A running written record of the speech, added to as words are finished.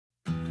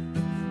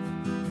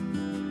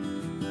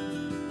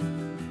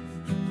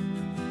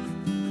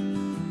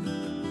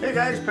Hey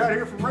guys, Pat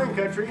here from Rain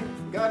Country.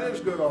 God is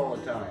good all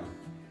the time.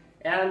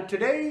 And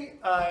today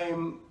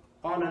I'm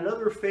on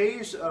another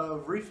phase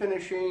of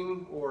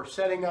refinishing or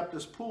setting up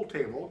this pool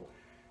table.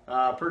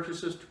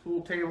 Purchased this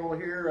pool table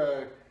here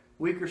a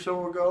week or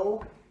so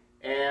ago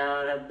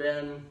and have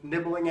been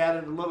nibbling at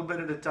it a little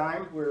bit at a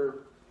time. We're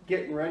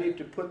getting ready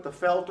to put the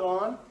felt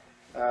on.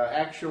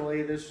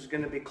 Actually, this is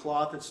going to be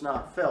cloth, it's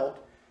not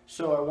felt.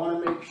 So I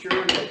want to make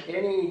sure that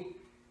any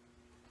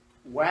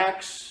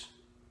wax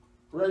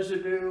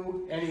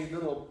residue, any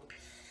little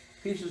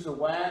pieces of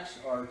wax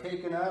are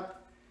taken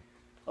up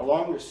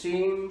along the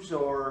seams,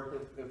 or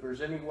if there's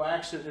any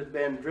wax that had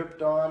been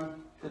dripped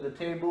on to the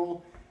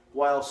table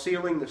while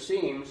sealing the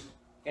seams,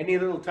 any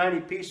little tiny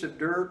piece of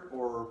dirt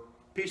or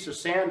piece of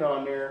sand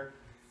on there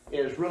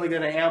is really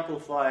going to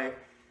amplify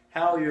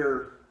how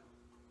your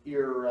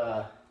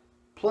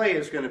play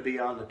is going to be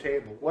on the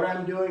table. What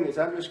I'm doing is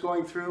I'm just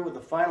going through with the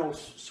final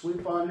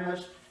sweep on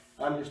this.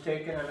 I'm just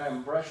taking and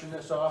I'm brushing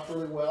this off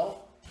really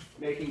well,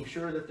 making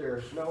sure that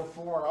there's no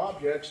foreign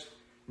objects,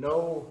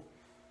 no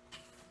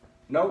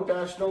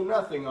dust, no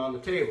nothing on the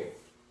table.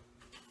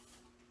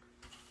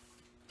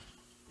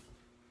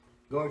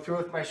 Going through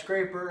with my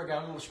scraper. I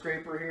got a little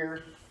scraper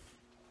here.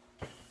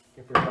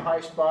 If there's a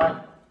high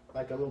spot,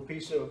 like a little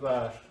piece of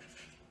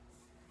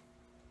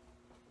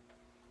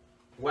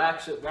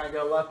wax that I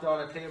got left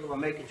on the table, I'm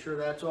making sure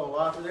that's all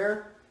off of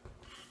there.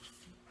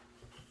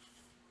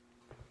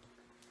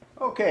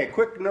 Okay,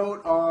 quick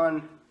note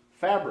on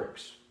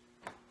fabrics.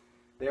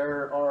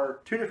 There are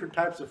two different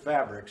types of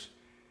fabrics.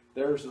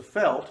 There's the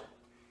felt,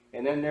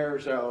 and then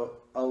there's a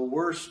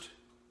worst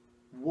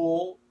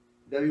wool,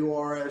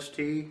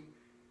 W-R-S-T,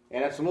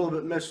 and that's a little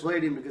bit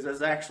misleading because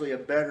that's actually a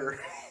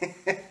better,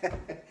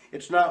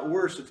 it's not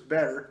worse, it's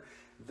better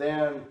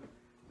than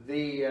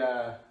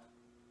the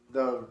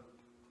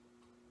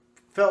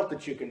felt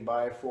that you can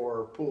buy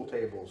for pool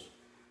tables.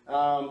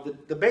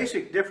 The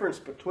basic difference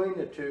between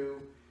the two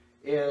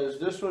is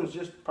this one's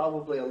just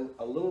probably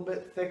a little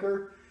bit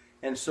thicker,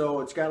 and so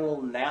it's got a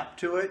little nap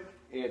to it.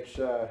 It's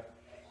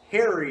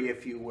hairy,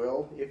 if you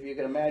will. If you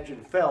can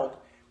imagine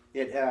felt,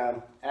 it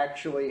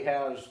actually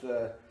has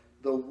the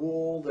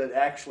wool that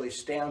actually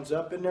stands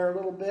up in there a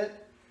little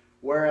bit,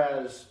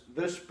 whereas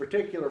this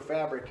particular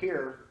fabric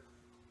here,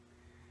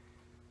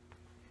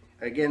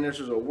 again,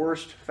 this is a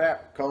worst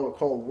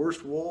called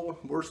worst wool,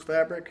 worst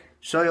fabric.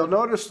 So you'll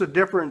notice the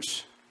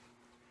difference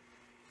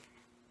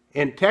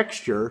in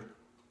texture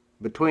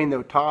between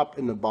the top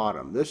and the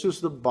bottom. This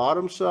is the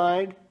bottom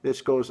side.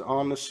 This goes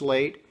on the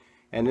slate,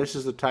 and this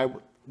is the type.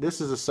 This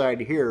is the side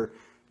here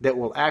that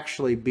will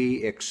actually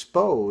be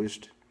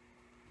exposed,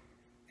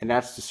 and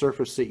that's the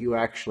surface that you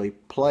actually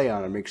play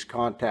on and makes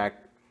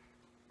contact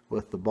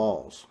with the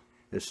balls.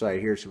 This side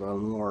here is a little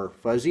more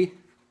fuzzy.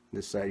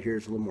 This side here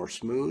is a little more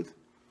smooth.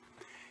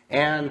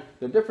 And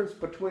the difference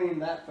between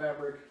that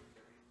fabric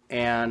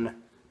and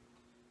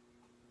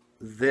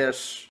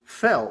this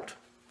felt,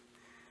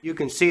 you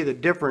can see the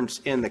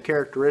difference in the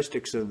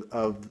characteristics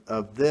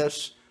of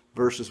this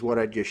versus what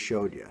I just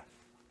showed you.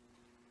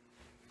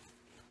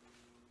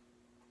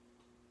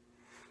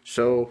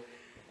 So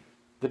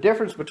the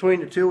difference between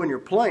the two when you're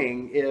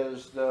playing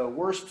is the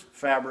worst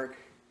fabric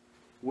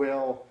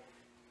will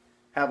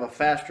have a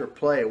faster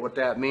play. What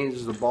that means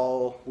is the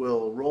ball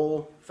will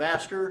roll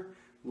faster,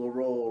 will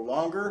roll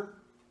longer,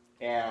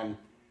 and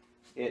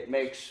it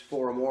makes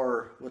for a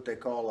more, what they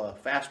call a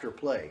faster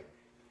play.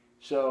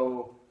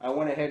 So I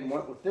went ahead and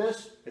went with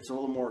this. It's a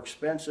little more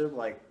expensive,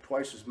 like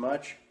twice as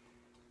much,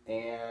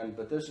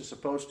 but this is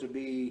supposed to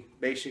be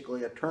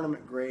basically a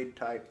tournament grade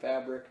type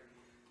fabric.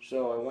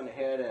 So I went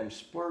ahead and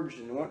splurged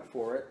and went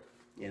for it.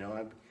 You know,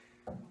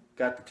 I've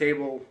got the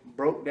table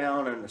broke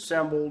down and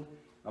assembled.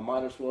 I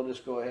might as well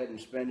just go ahead and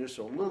spend just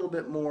a little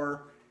bit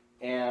more,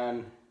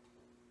 and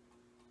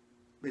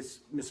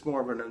it's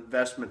more of an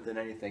investment than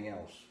anything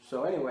else.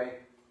 So anyway,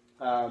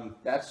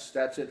 that's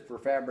it for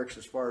fabrics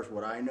as far as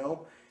what I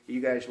know. If you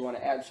guys want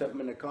to add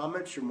something in the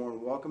comments, you're more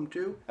than welcome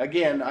to.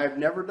 Again, I've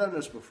never done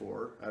this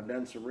before. I've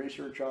done some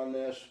research on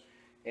this,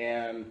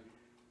 and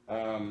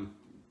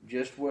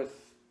just with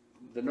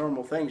the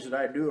normal things that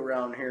I do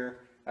around here,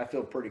 I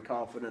feel pretty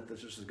confident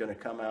that this is going to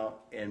come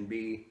out and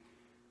be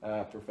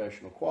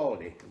professional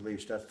quality. At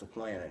least that's the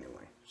plan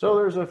anyway. So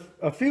there's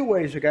a few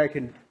ways a guy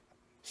can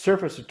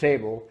surface a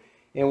table,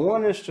 and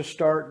one is to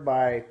start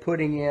by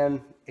putting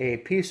in a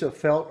piece of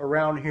felt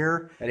around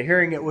here,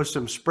 adhering it with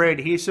some spray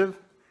adhesive.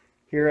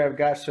 Here I've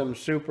got some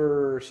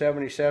Super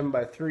 77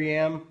 by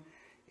 3M,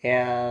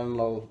 and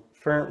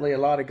apparently a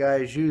lot of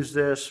guys use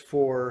this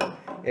for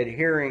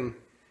adhering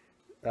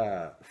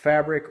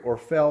fabric or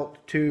felt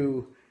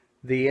to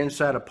the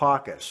inside of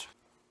pockets.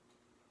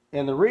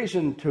 And the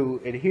reason to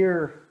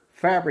adhere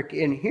fabric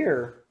in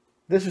here,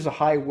 this is a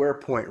high wear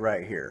point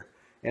right here,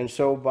 and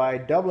so by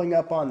doubling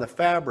up on the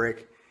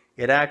fabric,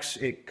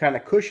 it kind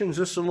of cushions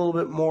this a little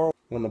bit more.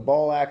 When the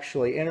ball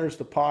actually enters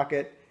the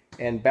pocket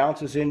and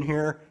bounces in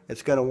here,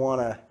 it's going to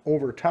want to,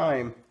 over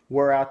time,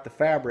 wear out the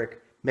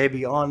fabric,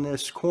 maybe on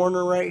this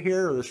corner right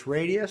here, or this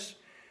radius,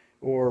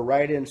 or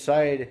right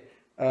inside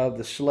of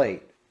the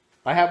slate.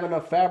 I have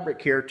enough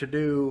fabric here to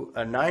do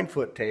a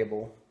 9-foot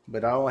table,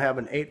 but I only have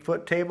an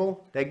 8-foot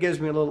table. That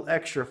gives me a little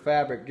extra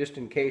fabric just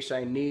in case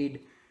I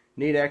need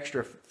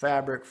extra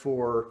fabric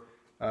for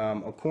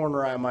a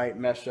corner I might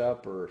mess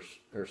up or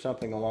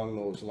something along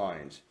those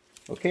lines.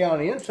 Okay, on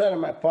the inside of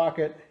my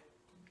pocket,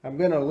 I'm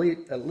going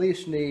to at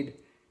least need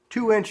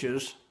 2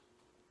 inches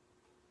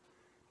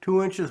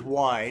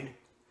wide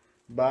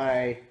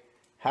by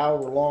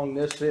however long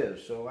this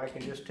is. So I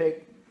can just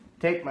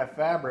take my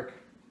fabric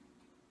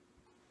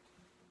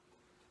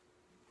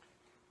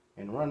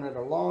and run it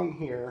along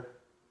here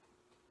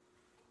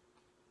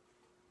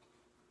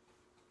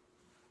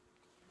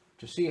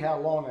to see how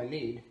long I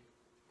need.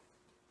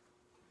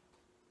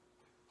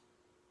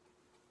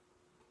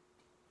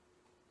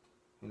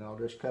 And I'll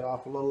just cut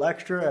off a little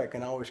extra. I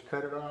can always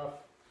cut it off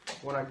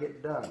when I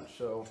get done.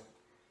 So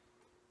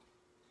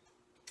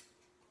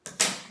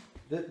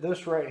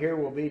this right here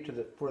will be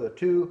for the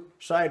 2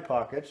 side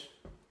pockets.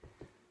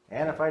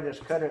 And if I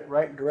just cut it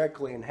right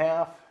directly in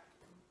half,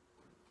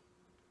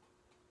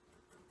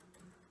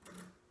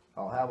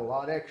 I'll have a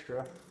lot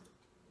extra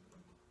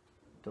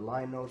to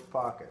line those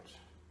pockets.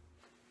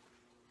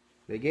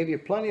 They gave you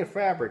plenty of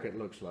fabric, it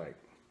looks like.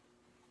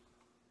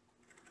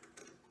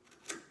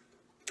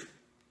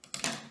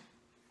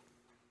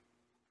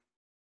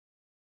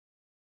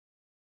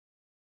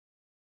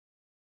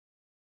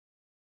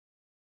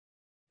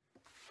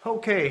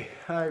 Okay,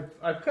 I've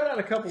cut out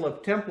a couple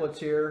of templates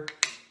here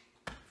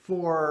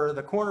for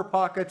the corner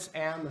pockets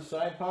and the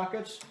side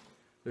pockets.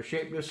 They're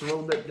shaped just a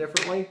little bit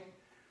differently.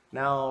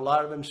 Now, a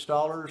lot of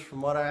installers,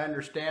 from what I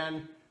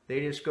understand,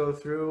 they just go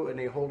through and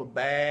they hold a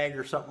bag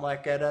or something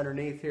like that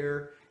underneath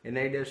here, and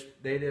they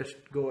just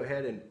go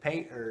ahead and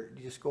paint, or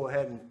just go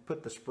ahead and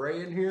put the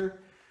spray in here.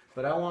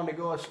 But I wanted to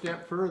go a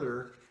step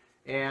further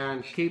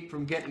and keep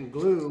from getting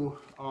glue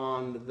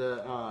on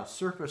the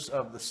surface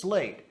of the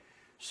slate.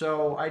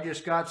 So I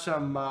just got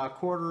some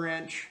 1/4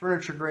 inch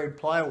furniture grade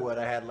plywood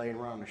I had laying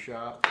around the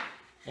shop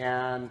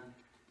and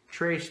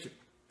traced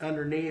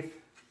underneath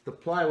the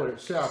plywood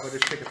itself. I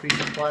just took a piece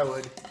of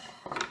plywood,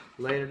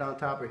 laid it on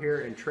top of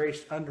here, and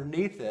traced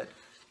underneath it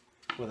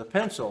with a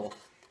pencil,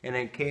 and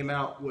then came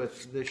out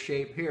with this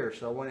shape here.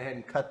 So I went ahead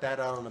and cut that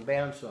out on the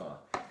bandsaw.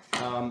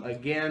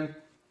 Again,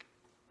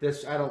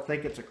 this, I don't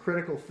think it's a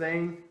critical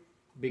thing,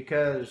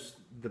 because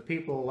the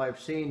people I've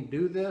seen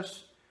do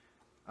this,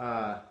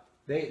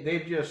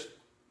 they just,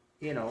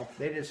 you know,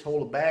 they just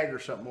hold a bag or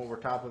something over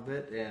top of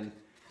it, and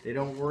they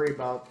don't worry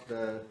about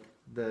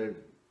the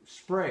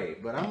spray.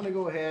 But I'm going to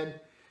go ahead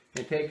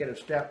and take it a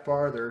step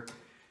farther.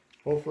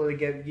 Hopefully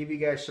give you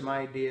guys some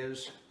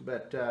ideas.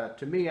 But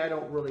to me, I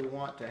don't really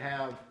want to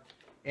have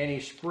any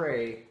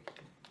spray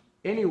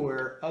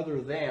anywhere other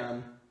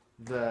than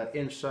the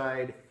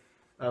inside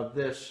of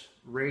this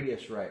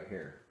radius right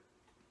here.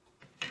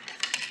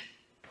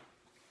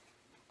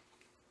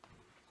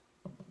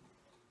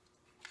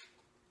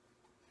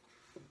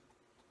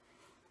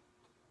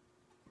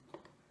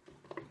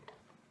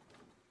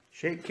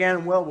 Shake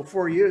can well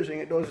before using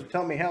it. Doesn't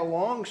tell me how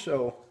long,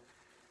 so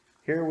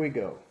here we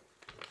go.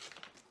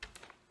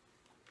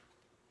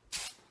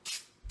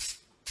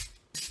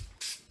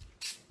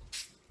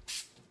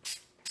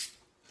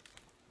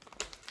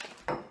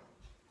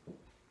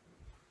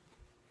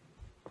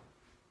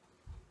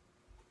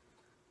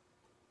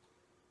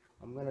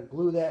 I'm going to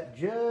glue that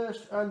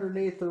just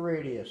underneath the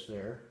radius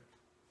there.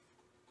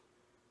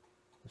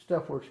 The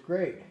stuff works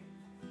great.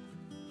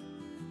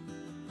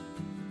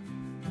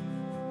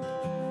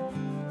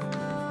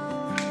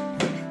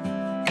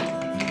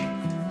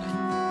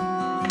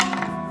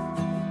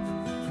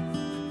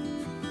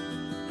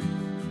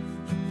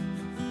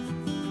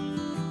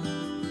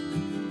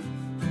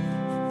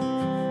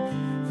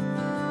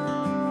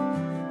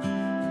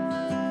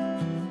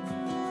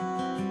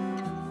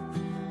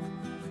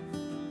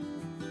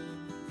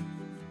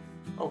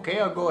 Okay,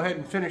 I'll go ahead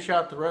and finish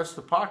out the rest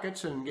of the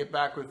pockets and get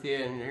back with you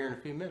here in a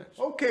few minutes.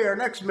 Okay, our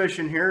next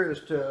mission here is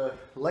to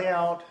lay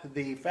out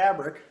the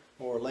fabric,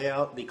 or lay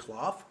out the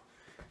cloth.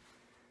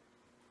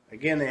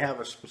 Again, they have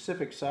a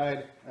specific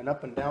side, an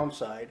up and down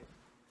side.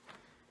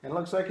 And it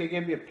looks like they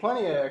give you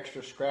plenty of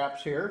extra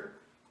scraps here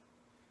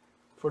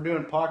for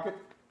doing pocket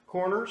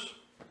corners.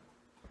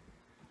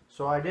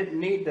 So I didn't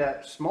need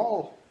that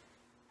small,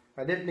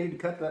 I didn't need to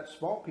cut that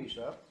small piece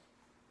up.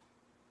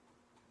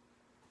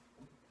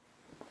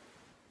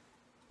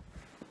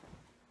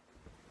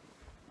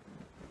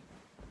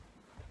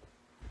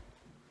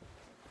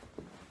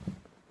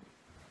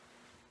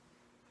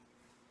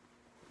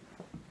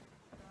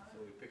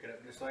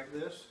 Just like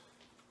this,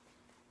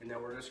 and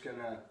then we're just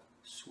gonna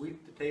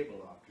sweep the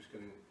table off. Just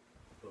gonna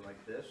go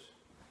like this,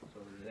 so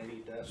there's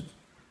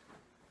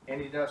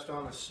any dust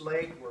on the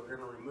slate we're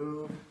gonna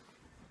remove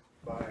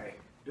by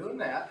doing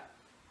that.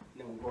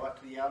 And then we'll go out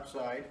to the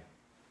outside,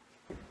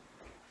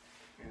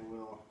 and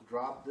we'll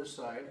drop this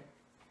side,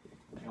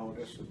 and we'll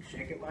just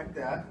shake it like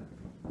that.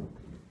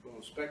 We'll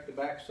inspect the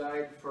back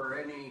side for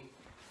any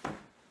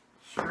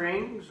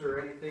strings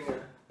or anything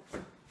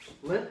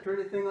lint or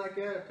anything like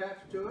that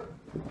attached to it.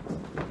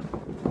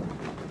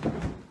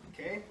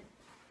 Okay,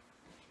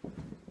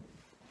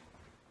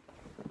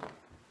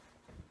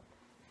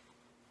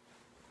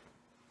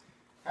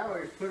 I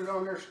always put it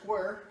on there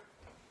square.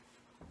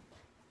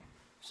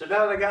 So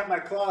now that I got my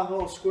cloth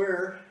all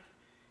square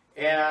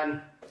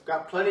and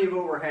got plenty of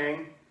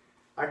overhang,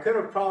 I could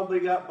have probably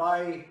got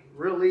by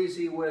real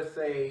easy with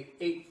a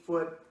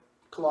 8-foot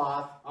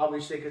cloth,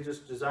 obviously because it's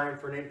designed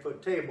for an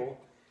 8-foot table,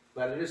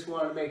 but I just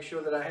wanted to make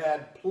sure that I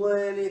had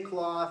plenty of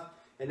cloth,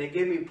 and they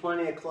give me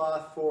plenty of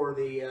cloth for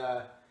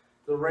the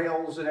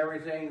rails and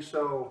everything,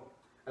 so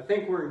I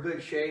think we're in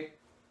good shape.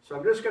 So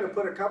I'm just going to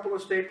put a couple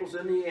of staples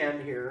in the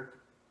end here.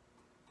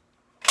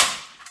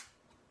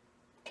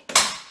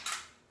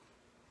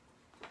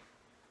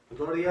 I'll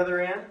go to the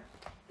other end.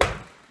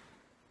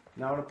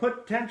 Now I'm going to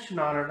put tension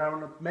on it, and I'm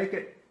going to make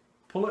it,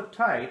 pull it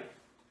tight,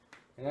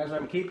 and as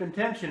I'm keeping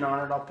tension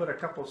on it, I'll put a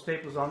couple of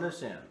staples on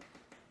this end.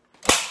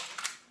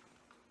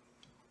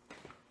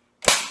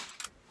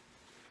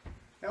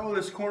 Now with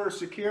this corner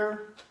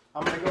secure,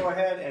 I'm going to go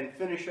ahead and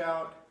finish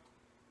out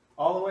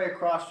all the way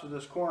across to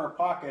this corner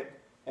pocket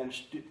and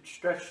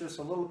stretch this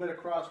a little bit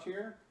across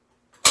here.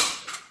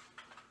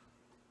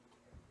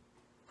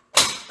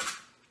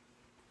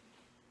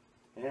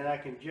 And then I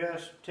can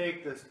just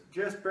take this,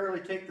 just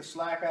barely take the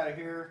slack out of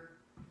here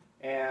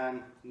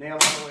and nail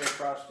it all the way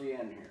across the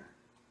end here.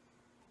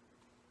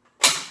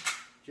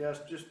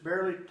 Just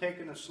barely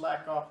taking the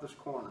slack off this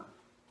corner.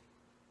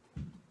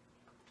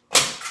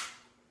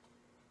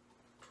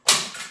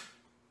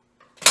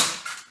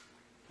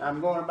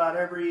 I'm going about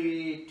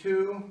every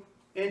 2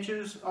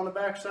 inches on the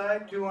back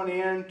side, 2 on the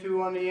end,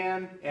 2 on the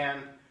end,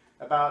 and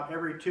about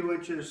every 2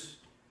 inches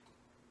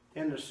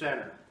in the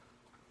center.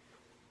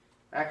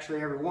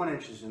 Actually, every 1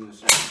 inch is in the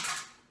center.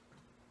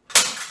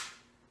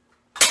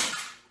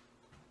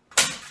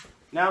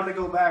 Now I'm going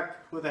to go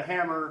back with a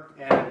hammer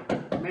and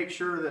make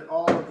sure that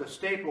all of the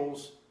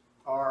staples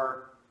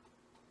are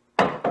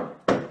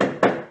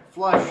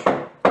flush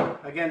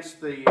against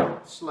the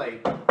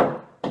slate.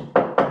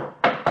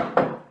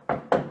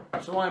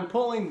 So I'm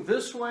pulling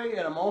this way,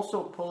 and I'm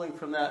also pulling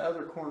from that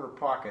other corner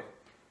pocket.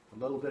 A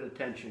little bit of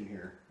tension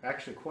here.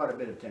 Actually, quite a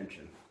bit of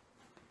tension.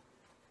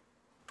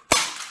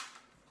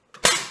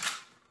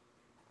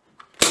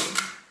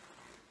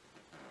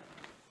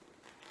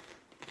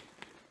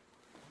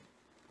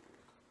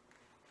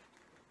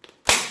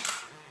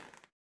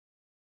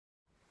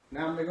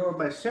 Now I'm going to go with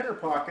my center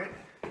pocket,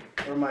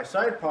 or my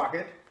side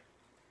pocket,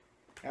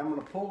 and I'm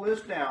going to pull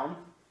this down,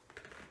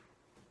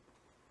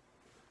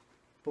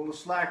 pull the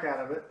slack out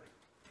of it,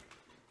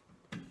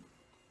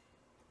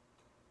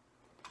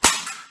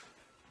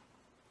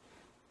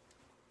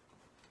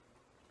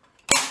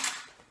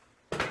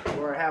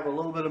 where I have a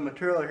little bit of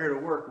material here to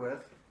work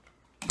with.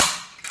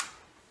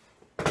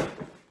 Then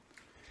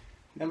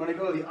I'm going to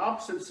go to the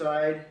opposite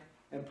side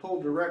and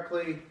pull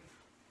directly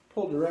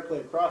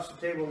across the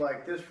table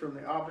like this from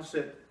the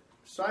opposite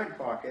side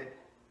pocket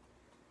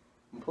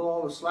and pull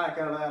all the slack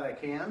out of that I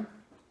can,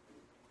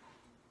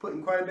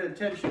 putting quite a bit of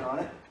tension on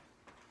it.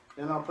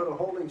 Then I'll put a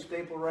holding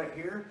staple right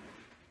here.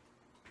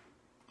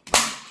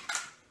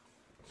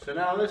 So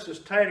now this is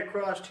tight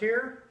across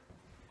here,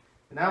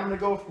 and now I'm going to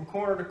go from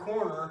corner to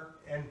corner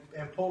and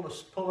pull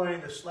any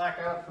of the slack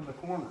out from the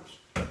corners.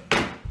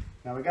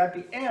 Now we got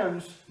the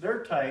ends,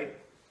 they're tight.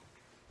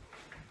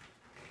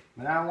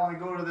 But now I want to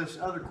go to this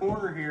other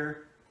corner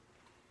here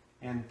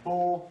and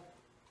pull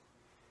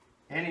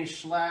any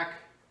slack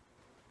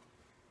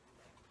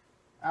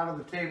out of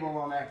the table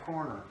on that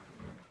corner.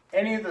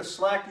 Any of the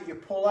slack that you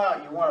pull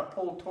out, you want to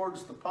pull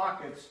towards the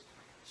pockets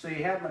so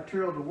you have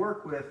material to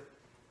work with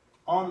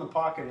on the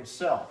pocket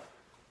itself.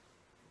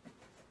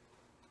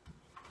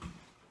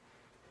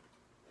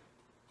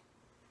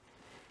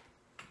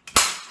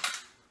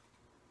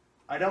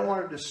 I don't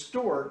want to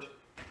distort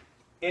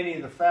any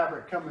of the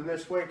fabric coming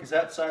this way because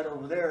that side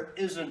over there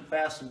isn't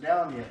fastened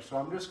down yet. So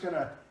I'm just going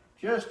to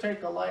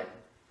take a light,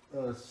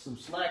 some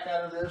slack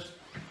out of this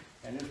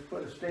and just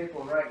put a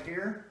staple right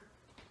here.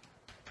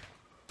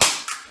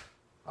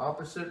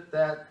 Opposite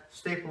that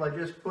staple I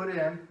just put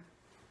in.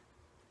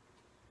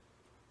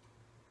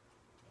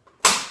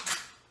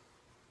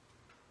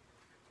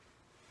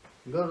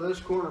 Go to this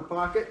corner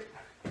pocket,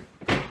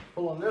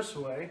 pull them this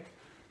way.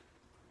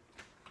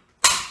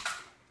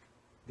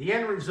 The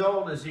end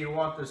result is you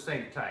want this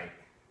thing tight,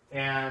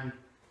 and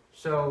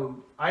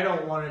so I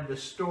don't want to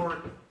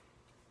distort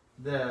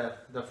the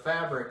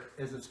fabric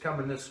as it's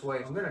coming this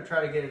way. I'm going to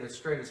try to get it as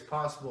straight as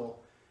possible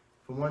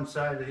from one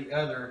side to the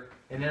other,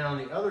 and then on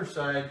the other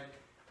side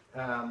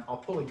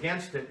I'll pull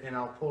against it and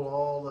I'll pull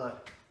all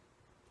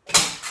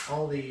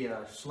the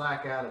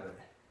slack out of it.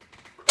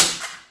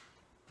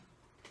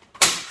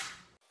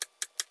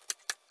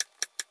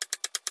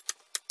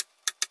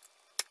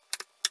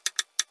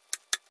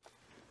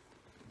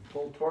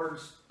 Pull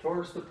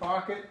towards the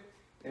pocket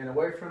and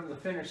away from the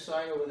finished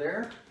side over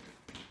there.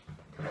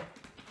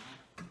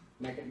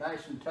 Make it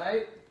nice and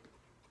tight.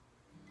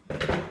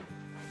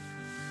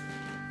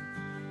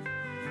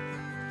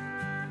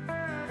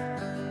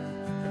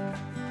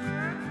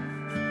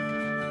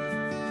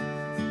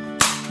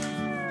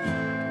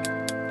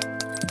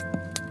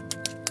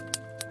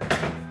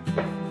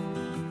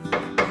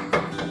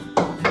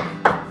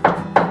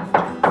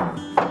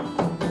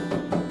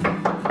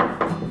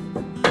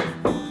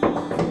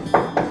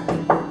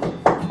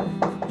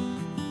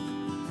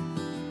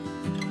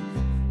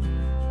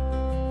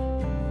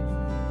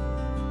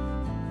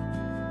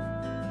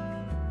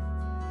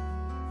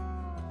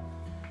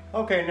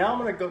 Okay, now I'm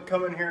going to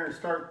come in here and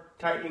start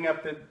tightening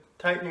up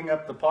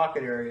the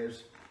pocket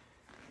areas.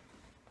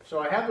 So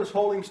I have this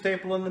holding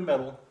staple in the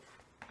middle,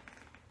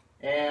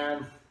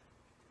 and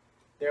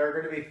there are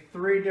going to be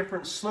 3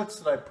 different slits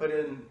that I put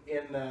in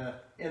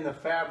the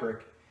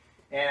fabric,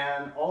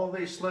 and all of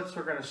these slits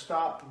are going to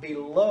stop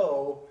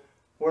below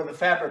where the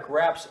fabric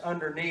wraps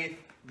underneath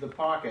the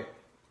pocket.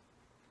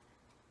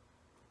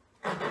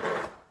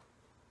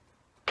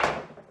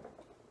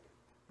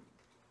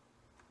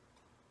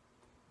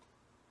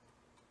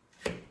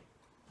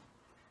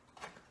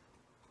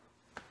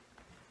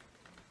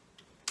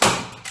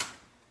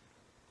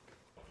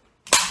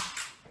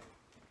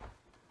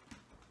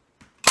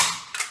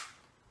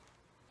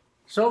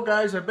 So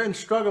guys, I've been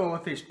struggling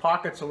with these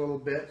pockets a little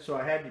bit, so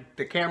I had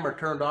the camera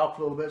turned off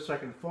a little bit so I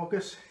can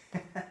focus.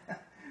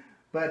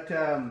 But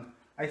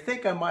I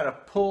think I might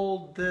have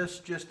pulled this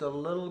just a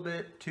little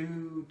bit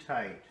too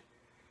tight.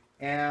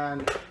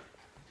 And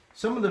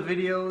some of the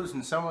videos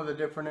and some of the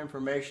different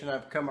information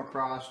I've come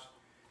across,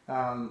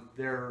 they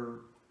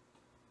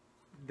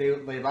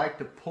like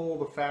to pull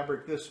the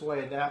fabric this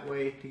way and that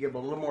way to give a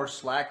little more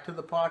slack to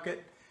the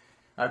pocket.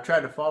 I've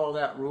tried to follow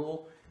that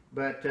rule,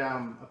 but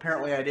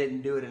apparently I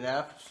didn't do it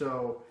enough.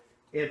 So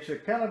it's a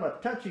kind of a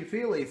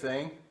touchy-feely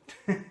thing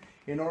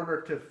in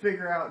order to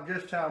figure out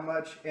just how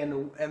much. And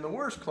the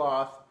worst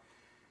cloth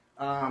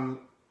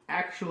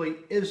actually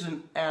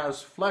isn't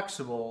as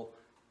flexible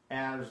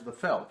as the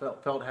felt.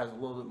 Felt has a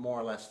little bit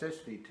more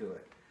elasticity to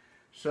it.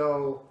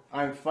 So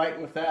I'm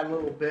fighting with that a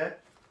little bit.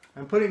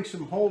 I'm putting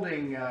some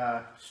holding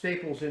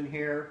staples in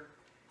here,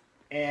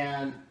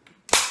 and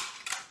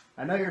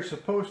I know you're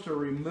supposed to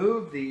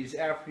remove these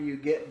after you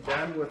get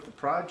done with the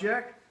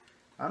project.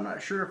 I'm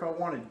not sure if I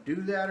want to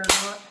do that or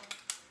not,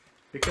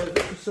 because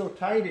this is so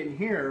tight in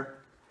here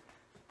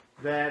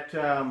that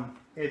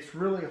it's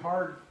really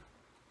hard.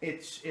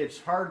 It's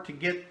hard to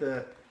get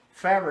the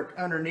fabric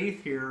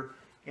underneath here,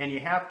 and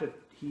you have to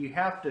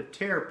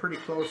tear pretty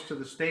close to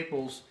the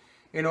staples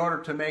in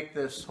order to make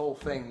this whole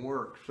thing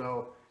work.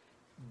 So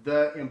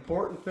the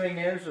important thing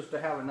is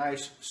to have a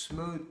nice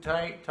smooth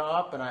tight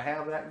top, and I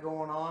have that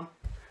going on.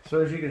 So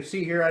as you can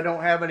see here, I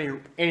don't have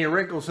any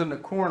wrinkles in the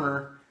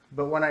corner,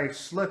 but when I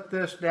slit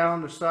this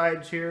down the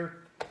sides here,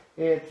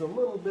 it's a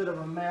little bit of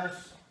a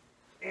mess,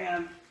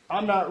 and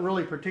I'm not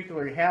really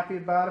particularly happy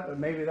about it, but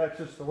maybe that's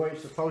just the way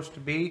it's supposed to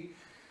be.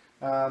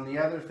 The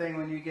other thing,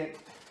 when you get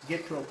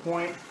to a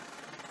point,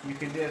 you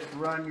can just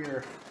run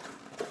your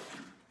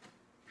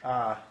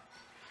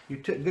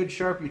good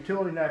sharp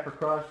utility knife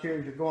across here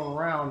as you're going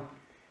around,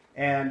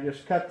 and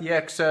just cut the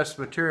excess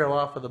material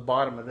off of the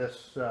bottom of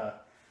this,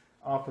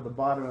 off of the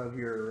bottom of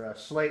your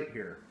slate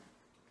here.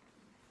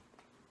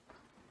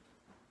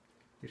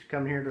 Just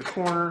come here to the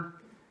corner,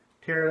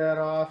 tear that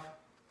off,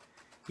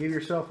 give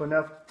yourself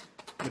enough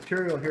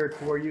material here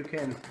to where you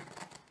can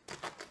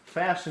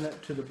fasten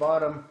it to the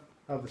bottom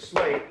of the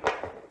slate.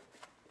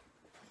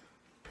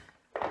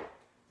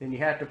 Then you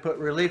have to put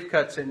relief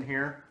cuts in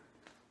here.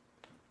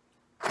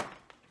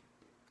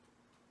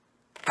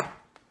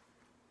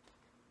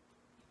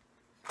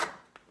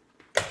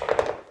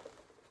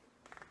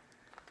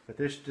 But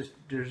there's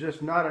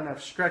just not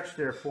enough stretch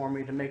there for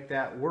me to make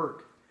that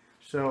work.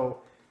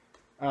 So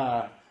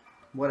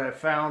what I've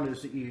found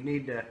is that you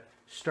need to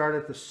start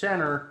at the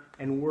center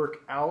and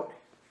work out.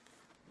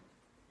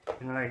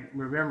 And I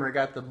remember I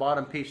got the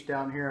bottom piece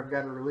down here. I've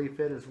got to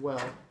relief it as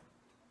well.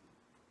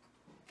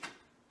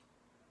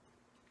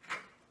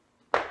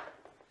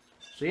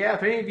 So yeah,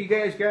 if any of you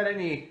guys got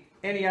any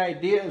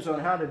ideas on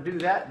how to do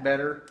that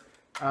better,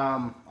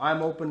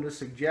 I'm open to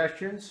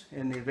suggestions.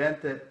 In the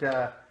event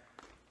that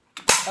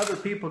other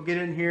people get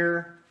in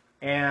here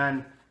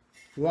and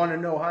want to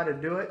know how to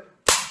do it,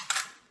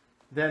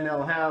 then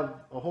they'll have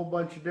a whole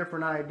bunch of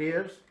different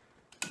ideas.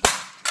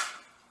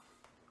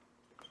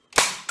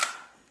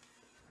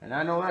 And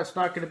I know that's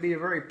not going to be a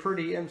very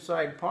pretty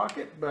inside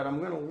pocket, but I'm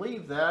going to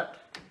leave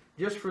that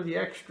just for the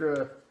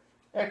extra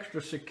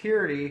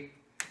security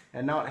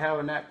and not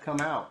having that come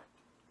out.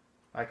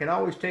 I can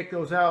always take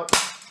those out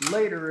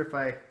later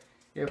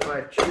if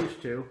I choose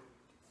to.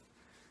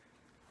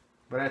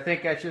 But I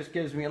think that just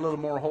gives me a little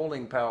more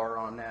holding power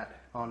on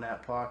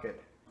that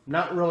pocket.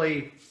 Not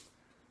really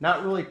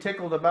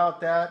tickled about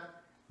that,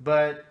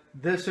 but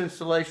this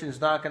installation is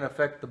not going to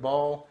affect the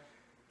ball,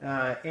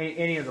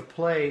 any of the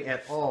play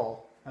at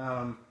all.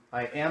 I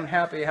am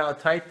happy how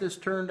tight this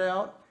turned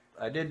out.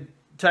 I did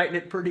tighten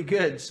it pretty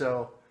good,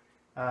 so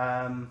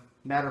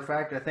matter of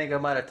fact, I think I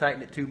might have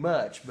tightened it too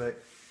much,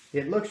 but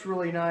it looks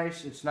really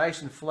nice. It's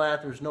nice and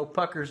flat. There's no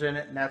puckers in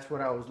it, and that's what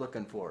I was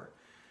looking for.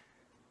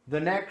 The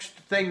next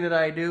thing that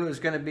I do is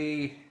going to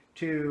be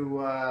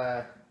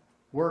to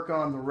work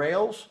on the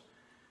rails,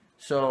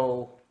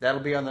 so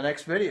that'll be on the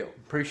next video.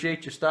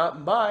 Appreciate you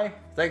stopping by.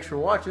 Thanks for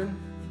watching.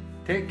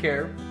 Take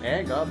care,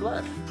 and God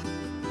bless.